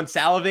get anyone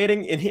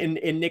salivating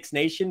in Knicks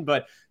Nation.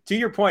 But to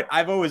your point,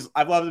 I've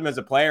loved him as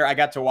a player. I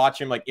got to watch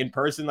him like in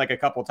person like a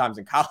couple of times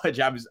in college.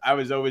 I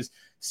was always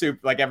super,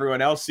 like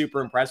everyone else,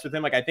 super impressed with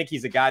him. Like I think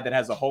he's a guy that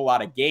has a whole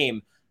lot of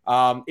game.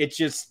 It's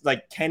just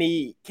like can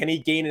he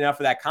gain enough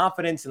of that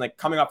confidence, and like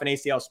coming off an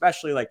ACL,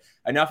 especially like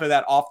enough of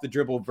that off the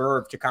dribble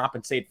verve to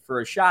compensate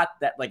for a shot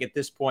that like at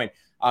this point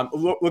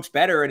looks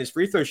better, and his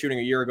free throw shooting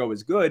a year ago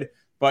was good,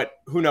 but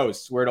who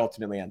knows where it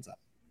ultimately ends up.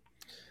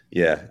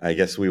 Yeah, I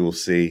guess we will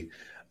see.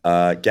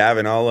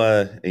 Gavin,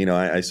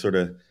 I sort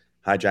of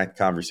hijacked the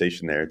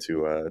conversation there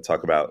to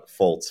talk about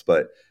Fultz,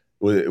 but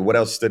what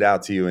else stood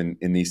out to you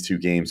in these two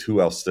games? Who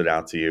else stood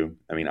out to you?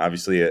 I mean,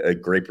 obviously a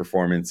great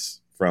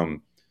performance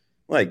from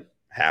like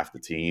half the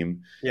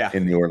team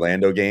in the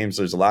Orlando games.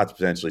 There's a lot to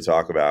potentially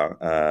talk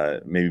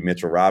about. Maybe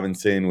Mitchell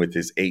Robinson with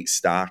his 8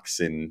 stocks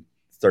in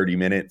 30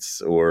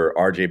 minutes, or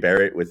RJ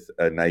Barrett with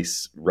a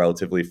nice,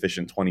 relatively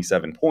efficient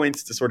 27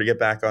 points to sort of get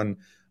back on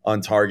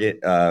target.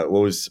 What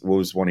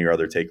was one of your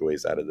other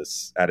takeaways out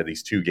of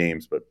these two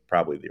games, but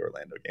probably the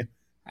Orlando game?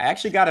 I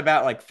actually got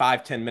about like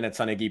 5-10 minutes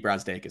on Iggy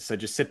Brazdeikis, so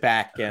just sit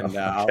back and Okay.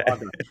 I'll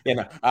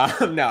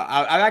go.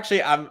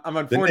 I'm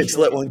unfortunately the Knicks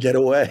let one get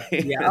away.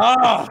 Yeah.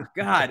 Oh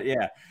God.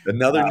 Yeah.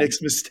 Another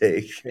Knicks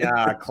mistake.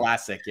 Yeah.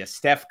 Classic. Yeah.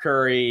 Steph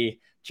Curry,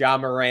 Ja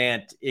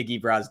Morant,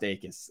 Iggy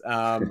Brazdeikis.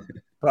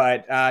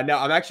 But no,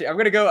 I'm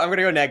gonna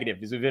go negative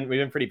because we've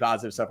been pretty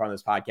positive so far on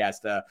this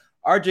podcast.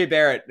 RJ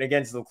Barrett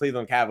against the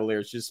Cleveland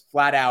Cavaliers, just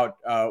flat out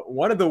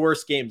one of the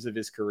worst games of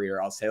his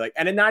career, I'll say. Like,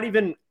 and not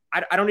even.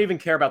 I don't even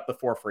care about the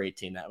 4 for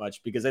 18 that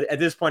much, because at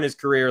this point in his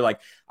career, like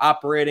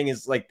operating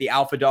as like the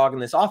alpha dog in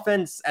this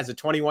offense as a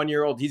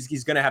 21-year-old,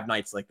 he's going to have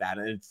nights like that.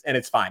 And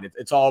it's fine.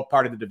 It's all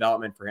part of the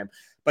development for him.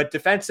 But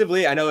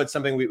defensively, I know it's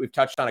something we've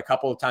touched on a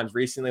couple of times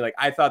recently. Like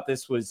I thought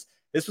this was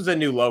a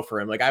new low for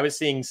him. Like I was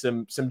seeing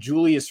some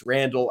Julius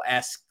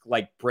Randle-esque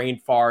like brain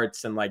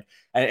farts and like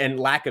and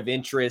lack of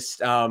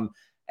interest.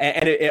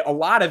 And a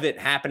lot of it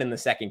happened in the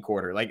second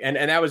quarter. Like, and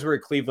that was where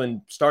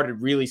Cleveland started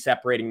really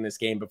separating this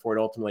game before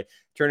it ultimately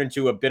turned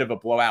into a bit of a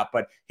blowout.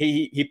 But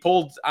he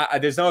pulled,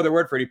 there's no other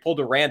word for it. He pulled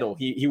a Randall.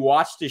 He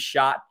watched his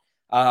shot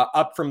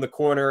up from the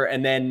corner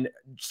and then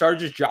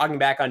started just jogging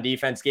back on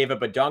defense, gave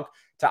up a dunk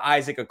to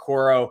Isaac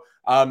Okoro.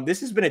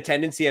 This has been a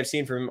tendency I've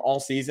seen from him all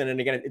season. And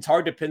again, it's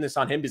hard to pin this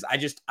on him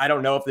because I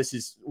don't know if this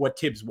is what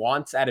Tibbs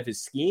wants out of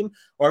his scheme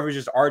or if it was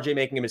just RJ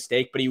making a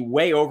mistake, but he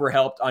way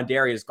overhelped on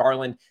Darius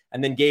Garland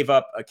and then gave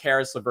up a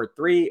Caris LeVert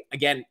 3.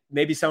 Again,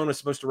 maybe someone was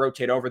supposed to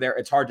rotate over there.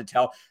 It's hard to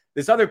tell.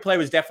 This other play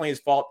was definitely his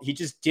fault. He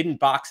just didn't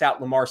box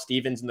out Lamar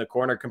Stevens in the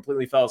corner,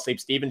 completely fell asleep.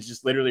 Stevens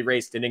just literally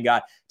raced in and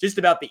got just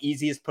about the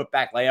easiest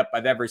putback layup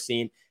I've ever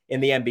seen in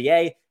the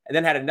NBA. And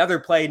then had another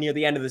play near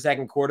the end of the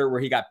second quarter where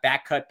he got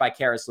back cut by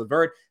Caris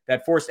LeVert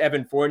that forced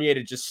Evan Fournier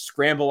to just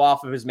scramble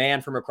off of his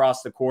man from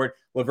across the court.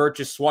 LeVert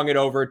just swung it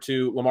over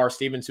to Lamar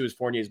Stevens, who was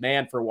Fournier's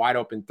man, for a wide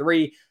open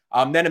 3.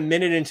 Then a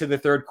minute into the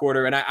third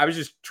quarter, and I was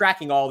just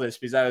tracking all this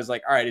because I was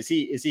like, all right, is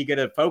he going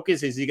to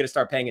focus? Is he going to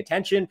start paying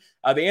attention?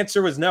 The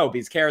answer was no,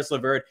 because Caris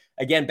LeVert,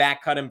 again,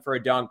 back cut him for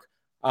a dunk.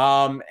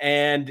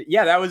 And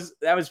yeah, that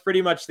was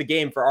pretty much the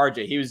game for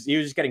RJ. He was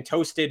just getting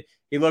toasted.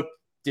 He looked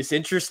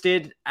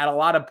disinterested at a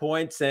lot of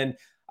points, and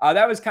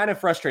that was kind of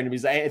frustrating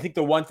because I think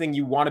the one thing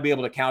you want to be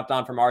able to count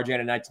on from RJ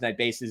on a night-to-night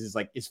basis is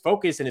like his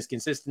focus and his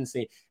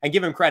consistency, and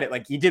give him credit.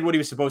 Like he did what he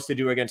was supposed to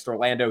do against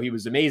Orlando. He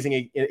was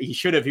amazing.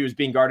 He was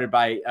being guarded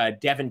by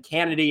Devin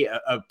Kennedy,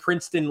 a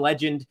Princeton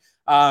legend,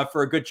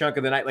 for a good chunk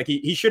of the night. Like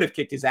he should have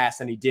kicked his ass,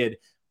 and he did.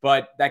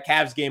 But that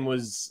Cavs game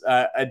was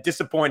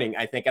disappointing,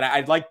 I think. And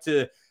I'd like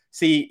to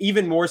see,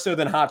 even more so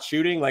than hot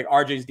shooting, like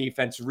RJ's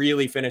defense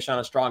really finish on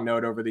a strong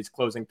note over these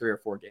closing 3 or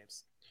 4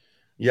 games.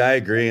 Yeah, I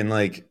agree. And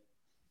like,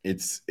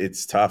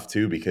 it's tough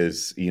too,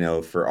 because,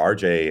 for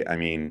RJ, I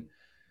mean,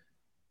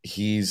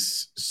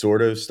 he's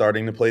sort of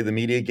starting to play the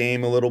media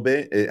game a little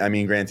bit. I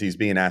mean, granted, he's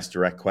being asked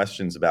direct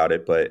questions about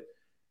it, but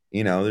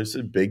there's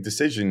a big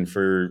decision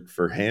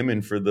for him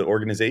and for the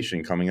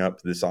organization coming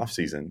up this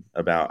offseason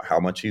about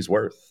how much he's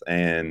worth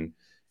and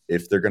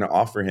if they're going to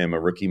offer him a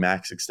rookie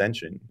max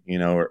extension,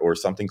 or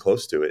something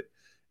close to it.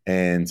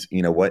 And,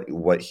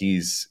 what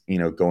he's,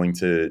 going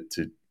to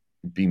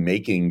be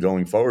making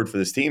going forward for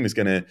this team is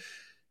going to,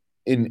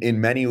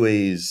 in many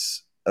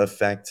ways,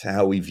 affect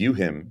how we view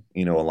him,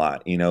 a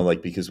lot,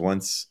 because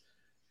once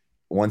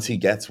he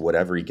gets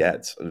whatever he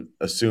gets,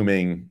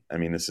 assuming, I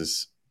mean, this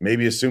is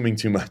maybe assuming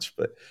too much,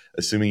 but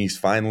assuming he's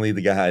finally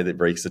the guy that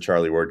breaks the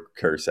Charlie Ward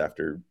curse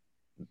after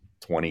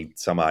 20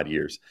 some odd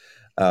years.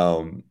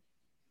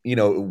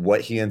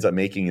 What he ends up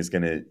making is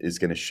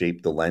gonna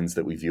shape the lens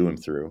that we view him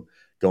through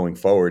going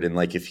forward. And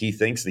like, if he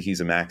thinks that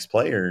he's a max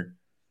player,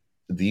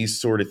 these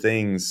sort of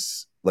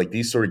things, like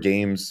these sort of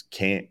games,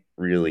 can't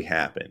really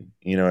happen.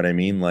 You know what I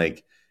mean?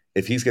 Like,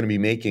 if he's going to be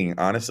making,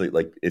 honestly,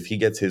 like if he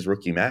gets his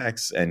rookie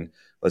max, and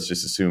let's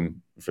just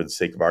assume for the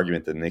sake of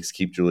argument that the Knicks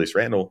keep Julius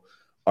Randle,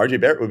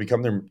 RJ Barrett would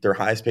become their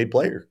highest paid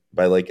player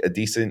by like a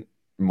decent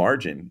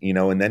margin,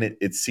 and then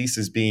it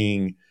ceases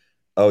being,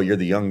 oh, you're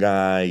the young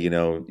guy,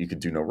 you could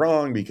do no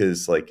wrong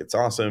because like it's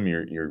awesome.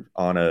 You're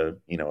on a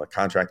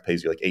contract that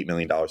pays you like $8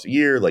 million a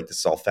year. Like, this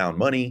is all found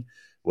money,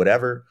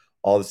 whatever.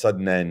 All of a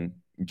sudden, then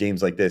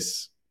games like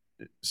this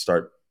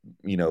start,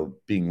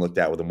 being looked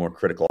at with a more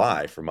critical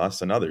eye from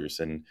us and others,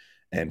 and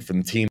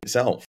from the team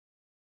itself,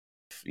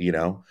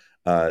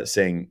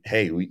 saying,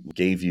 hey, we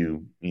gave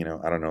you,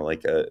 I don't know,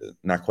 like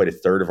not quite a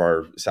third of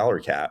our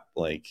salary cap.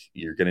 Like,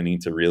 you're going to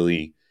need to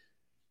really,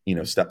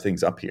 step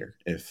things up here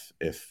if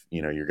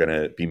you're going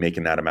to be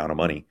making that amount of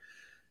money.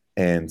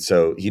 And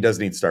so he does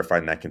need to start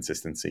finding that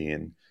consistency.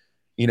 And,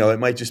 it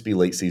might just be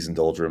late season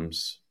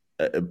doldrums,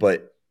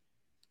 but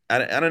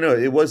I don't know.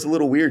 It was a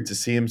little weird to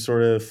see him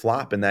sort of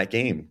flop in that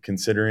game,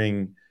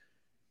 considering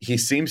he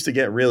seems to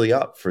get really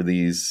up for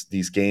these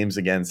games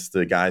against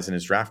the guys in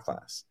his draft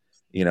class.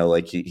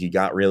 Like he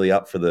got really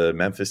up for the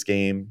Memphis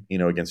game,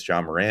 against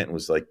John Morant, and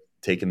was like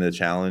taking the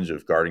challenge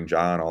of guarding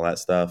John, all that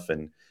stuff.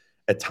 And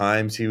at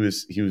times he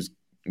was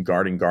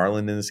guarding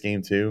Garland in this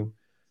game too,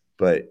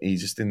 but he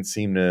just didn't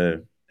seem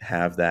to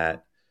have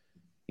that,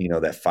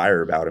 that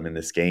fire about him in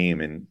this game.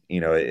 And,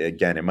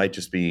 again, it might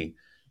just be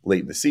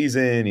late in the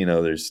season,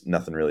 there's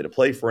nothing really to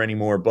play for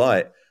anymore,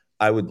 but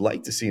I would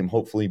like to see him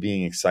hopefully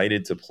being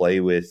excited to play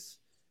with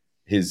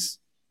his,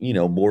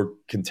 more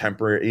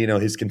contemporary,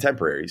 his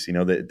contemporaries,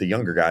 the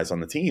younger guys on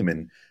the team,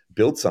 and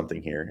build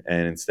something here.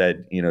 And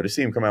instead, to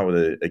see him come out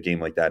with a game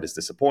like that is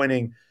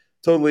disappointing.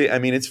 Totally. I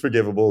mean, it's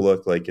forgivable.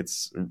 Look, like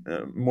it's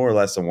more or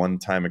less a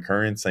one-time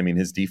occurrence. I mean,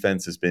 his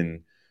defense has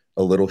been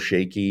a little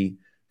shaky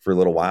for a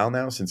little while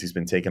now since he's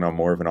been taking on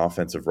more of an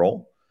offensive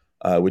role.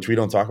 Which we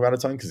don't talk about a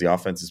ton because the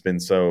offense has been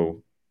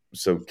so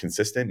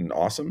consistent and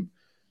awesome.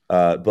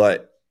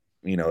 But,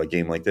 a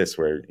game like this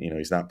where,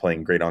 he's not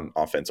playing great on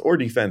offense or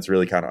defense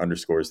really kind of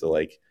underscores the,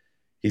 like,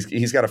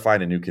 he's got to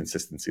find a new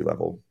consistency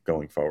level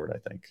going forward,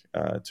 I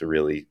think, to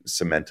really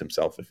cement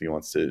himself if he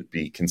wants to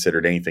be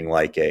considered anything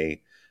like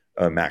a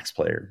max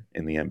player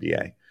in the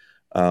NBA.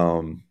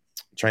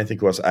 Trying to think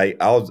who else.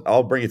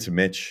 I'll bring it to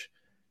Mitch,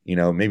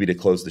 maybe to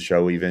close the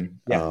show even.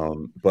 Yeah.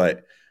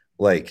 But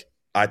like,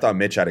 I thought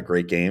Mitch had a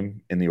great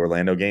game in the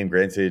Orlando game.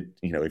 Granted,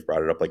 we've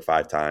brought it up like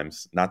 5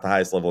 times, not the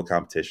highest level of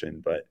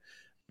competition, but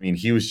I mean,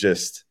 he was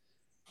just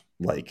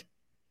like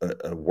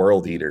a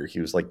world eater. He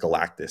was like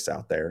Galactus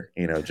out there,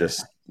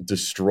 just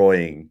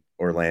destroying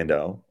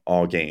Orlando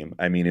all game.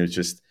 I mean, it was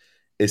just,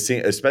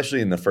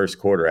 especially in the first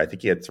quarter, I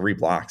think he had 3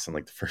 blocks in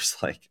like the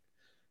first like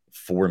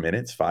 5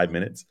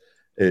 minutes.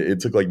 It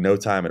took like no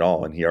time at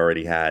all. And he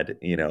already had,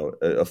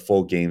 a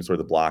full game's worth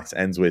of blocks.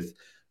 Ends with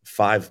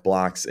 5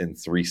 blocks and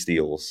 3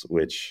 steals,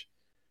 which,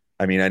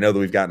 I mean, I know that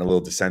we've gotten a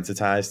little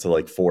desensitized to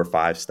like 4 or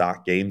 5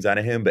 stock games out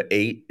of him, but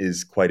 8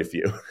 is quite a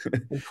few.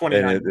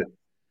 29.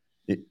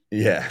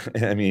 Yeah.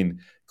 I mean,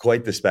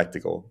 quite the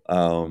spectacle.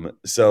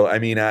 So, I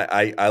mean,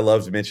 I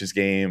loved Mitch's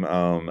game.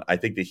 I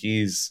think that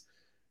he's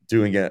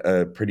doing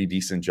a pretty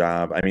decent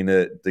job. I mean,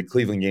 the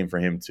Cleveland game for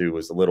him too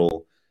was a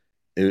little,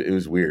 it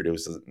was weird. It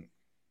was,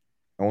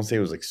 I won't say it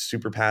was like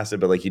super passive,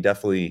 but like he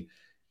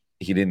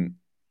didn't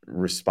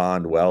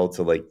respond well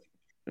to like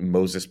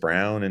Moses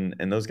Brown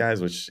and those guys,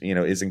 which,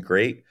 isn't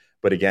great.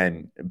 But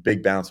again,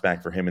 big bounce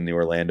back for him in the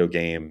Orlando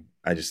game.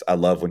 I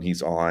love when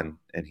he's on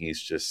and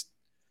he's just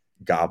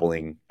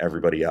gobbling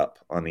everybody up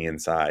on the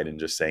inside and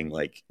just saying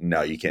like,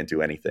 no, you can't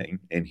do anything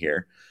in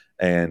here.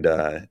 And,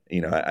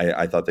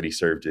 I thought that he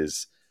served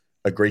as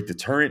a great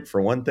deterrent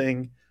for one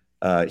thing.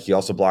 He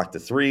also blocked a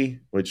 3,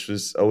 which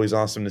was always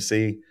awesome to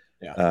see.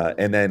 Yeah.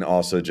 And then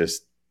also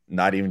just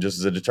not even just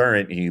as a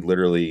deterrent, he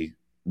literally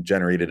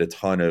generated a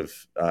ton of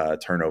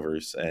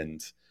turnovers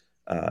and,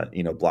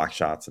 block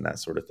shots and that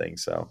sort of thing.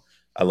 So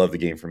I love the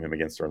game from him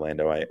against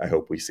Orlando. I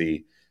hope we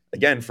see,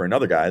 again, for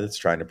another guy that's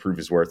trying to prove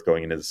his worth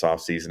going into this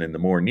offseason in the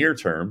more near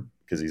term,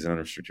 because he's an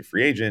unrestricted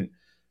free agent.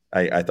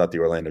 I thought the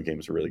Orlando game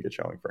was a really good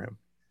showing for him.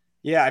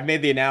 Yeah, I've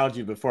made the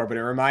analogy before, but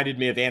it reminded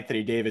me of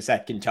Anthony Davis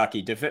at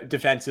Kentucky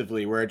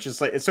defensively, where it's just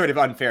like, it's sort of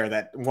unfair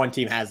that one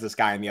team has this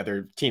guy and the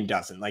other team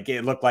doesn't. Like,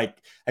 it looked like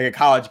a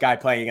college guy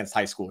playing against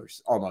high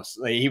schoolers almost.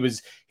 Like, he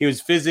was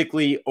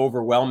physically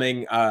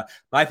overwhelming.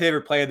 My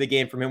favorite play of the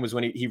game from him was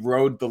when he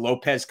rode the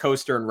Lopez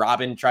coaster and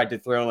Robin tried to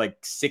throw like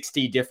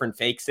 60 different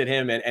fakes at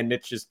him, and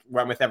Mitch just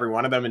went with every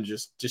one of them and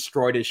just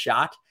destroyed his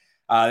shot.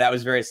 That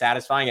was very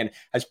satisfying, and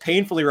I was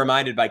painfully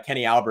reminded by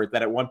Kenny Albert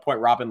that at one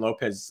point Robin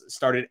Lopez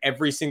started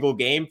every single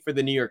game for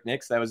the New York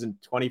Knicks. That was in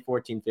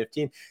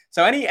 2014-15.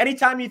 So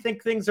anytime you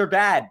think things are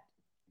bad,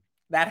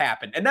 that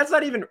happened. And that's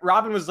not even,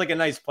 Robin was like a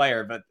nice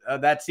player, but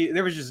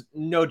there was just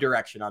no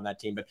direction on that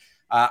team. But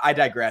I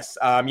digress.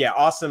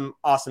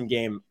 Awesome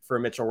game for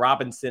Mitchell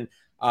Robinson.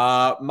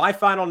 My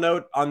final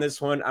note on this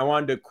one, I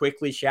wanted to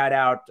quickly shout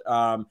out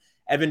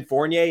Evan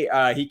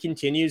Fournier. He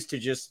continues to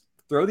just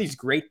throw these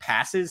great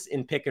passes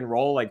in pick and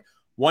roll, like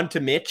one to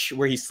Mitch,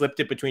 where he slipped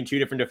it between two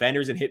different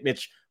defenders and hit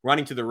Mitch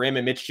running to the rim,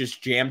 and Mitch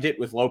just jammed it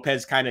with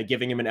Lopez kind of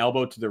giving him an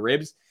elbow to the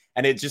ribs.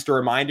 And it's just a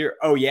reminder,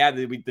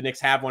 the Knicks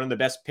have one of the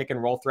best pick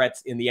and roll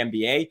threats in the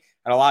NBA.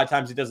 And a lot of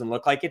times it doesn't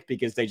look like it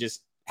because they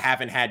just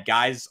haven't had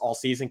guys all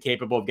season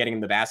capable of getting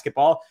him the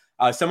basketball.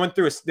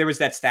 There was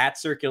that stat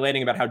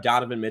circulating about how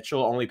Donovan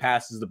Mitchell only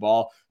passes the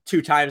ball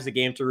 2 times a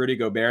game to Rudy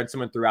Gobert, and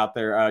someone threw out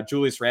there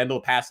Julius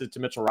Randle passes to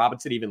Mitchell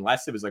Robinson even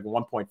less. It was like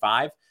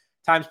 1.5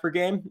 times per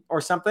game or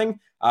something,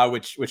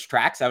 which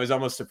tracks. I was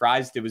almost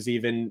surprised it was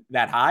even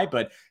that high,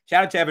 but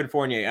shout out to Evan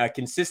Fournier,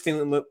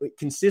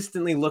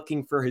 consistently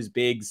looking for his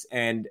bigs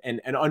and an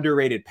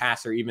underrated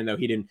passer, even though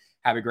he didn't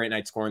have a great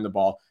night scoring the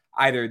ball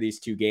either of these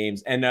 2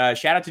 games. And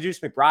shout out to Deuce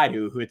McBride,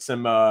 who hit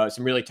some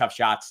really tough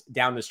shots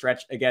down the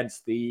stretch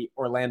against the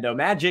Orlando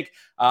Magic.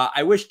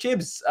 I wish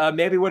Tibbs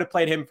maybe would have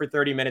played him for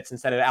 30 minutes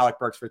instead of Alec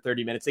Burks for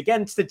 30 minutes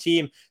against the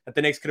team that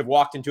the Knicks could have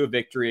walked into a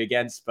victory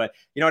against. But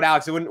you know what,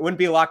 Alex, it wouldn't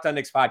be a Locked On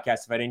Knicks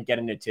podcast if I didn't get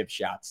into Tibbs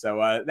shots.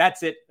 So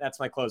that's it. That's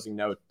my closing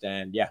note.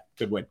 And yeah,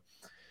 good win.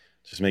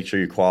 Just make sure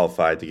you're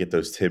qualified to get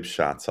those Tibbs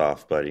shots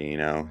off, buddy. You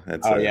know.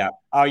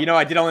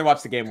 I did only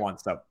watch the game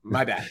once, so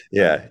my bad.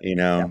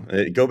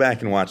 Go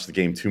back and watch the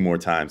game 2 more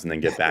times, and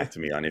then get back to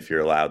me on if you're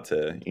allowed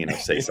to,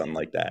 say something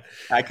like that.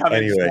 I come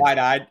in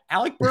wide-eyed.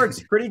 Alec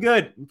Burks, pretty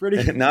good,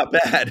 not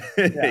bad.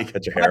 Yeah. You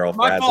got your hair all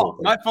my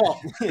fault.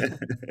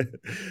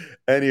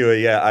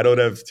 Anyway, I don't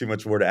have too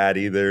much more to add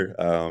either.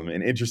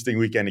 An interesting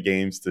weekend of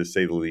games, to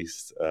say the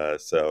least.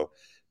 So.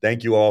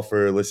 Thank you all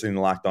for listening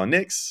to Locked On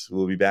Knicks.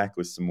 We'll be back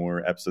with some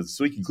more episodes this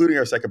week, including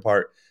our second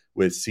part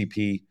with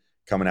CP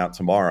coming out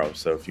tomorrow.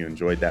 So if you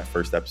enjoyed that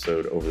first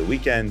episode over the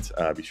weekend,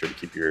 be sure to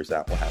keep your ears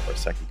out. We'll have our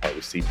second part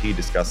with CP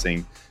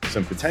discussing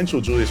some potential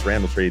Julius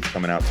Randle trades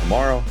coming out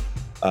tomorrow.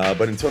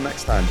 But until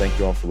next time, thank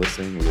you all for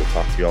listening. We will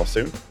talk to you all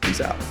soon.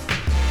 Peace out.